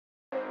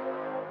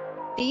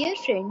Dear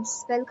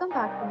friends, welcome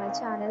back to my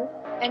channel,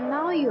 and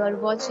now you are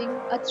watching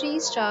a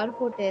 3-star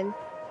hotel.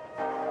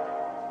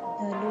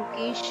 The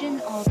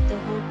location of the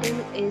hotel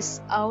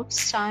is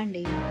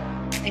outstanding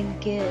and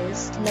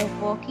guests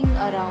love walking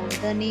around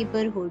the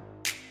neighborhood.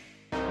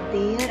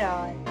 There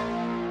are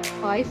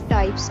 5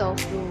 types of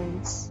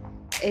rooms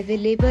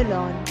available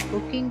on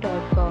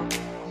booking.com.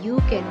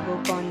 You can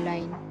book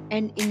online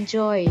and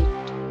enjoy it.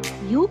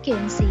 You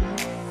can see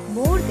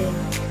more than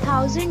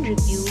 1000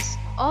 reviews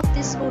of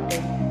this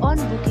hotel on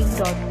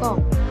booking.com.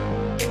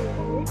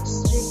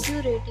 Its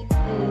review rating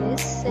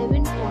is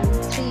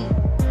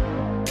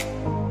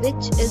 7.3,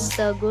 which is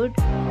the good.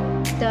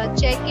 The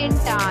check-in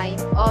time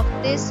of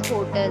this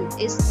hotel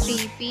is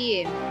 3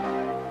 p.m.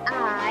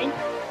 and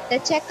the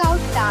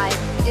checkout time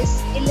is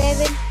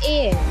 11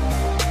 a.m.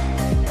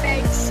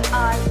 Pets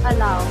are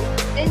allowed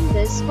in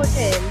this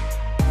hotel.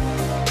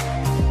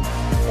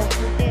 The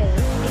hotel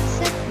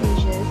accepts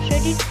major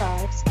credit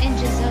cards and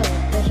reserves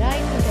the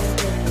right to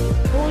temporarily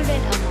hold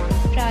an amount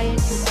prior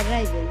to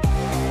arrival.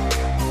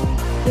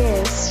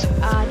 Guests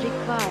are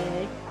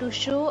required to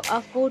show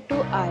a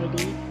photo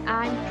ID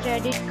and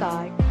credit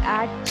card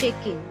at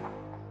check-in.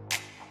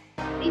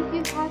 If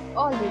you have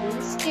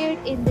already stayed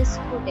in this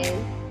hotel,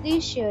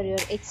 please share your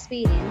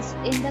experience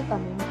in the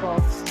comment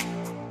box.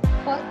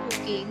 For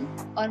booking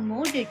or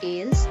more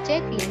details,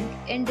 check link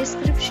in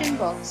description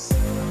box.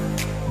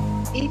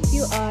 If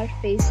you are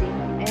facing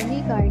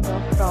any kind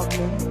of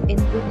problem in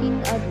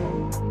booking a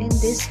room in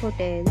this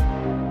hotel,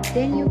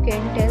 then you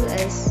can tell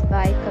us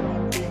by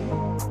commenting.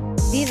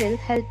 We will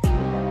help you.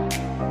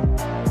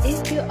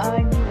 If you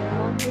are new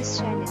on this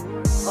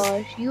channel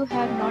or you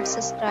have not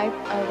subscribed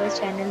our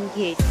channel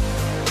yet,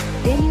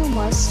 then you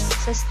must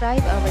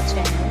subscribe our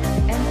channel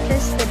and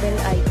press the bell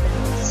icon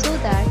so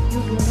that you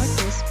do not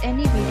miss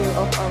any video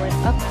of our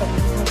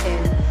upcoming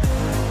hotel.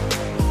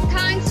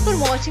 Thanks for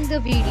watching the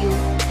video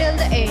till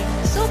the end.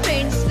 So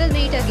friends, will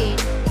meet again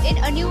in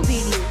a new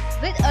video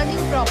with a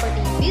new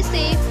property. Be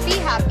safe, be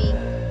happy.